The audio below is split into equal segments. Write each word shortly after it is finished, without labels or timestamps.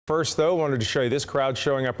First, though, wanted to show you this crowd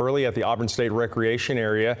showing up early at the Auburn State Recreation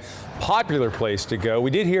Area. Popular place to go.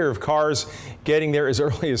 We did hear of cars getting there as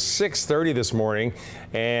early as 6:30 this morning,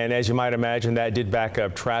 and as you might imagine, that did back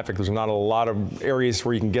up traffic. There's not a lot of areas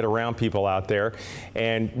where you can get around people out there,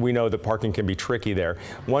 and we know that parking can be tricky there.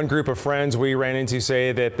 One group of friends we ran into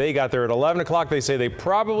say that they got there at 11 o'clock. They say they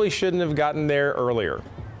probably shouldn't have gotten there earlier.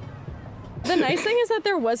 The nice thing is that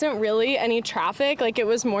there wasn't really any traffic. Like, it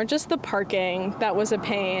was more just the parking that was a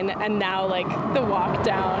pain, and now like the walk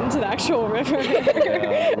down to the actual river.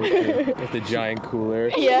 Yeah, with the giant cooler.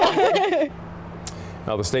 Yeah.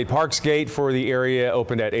 Now, the state parks gate for the area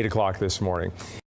opened at 8 o'clock this morning.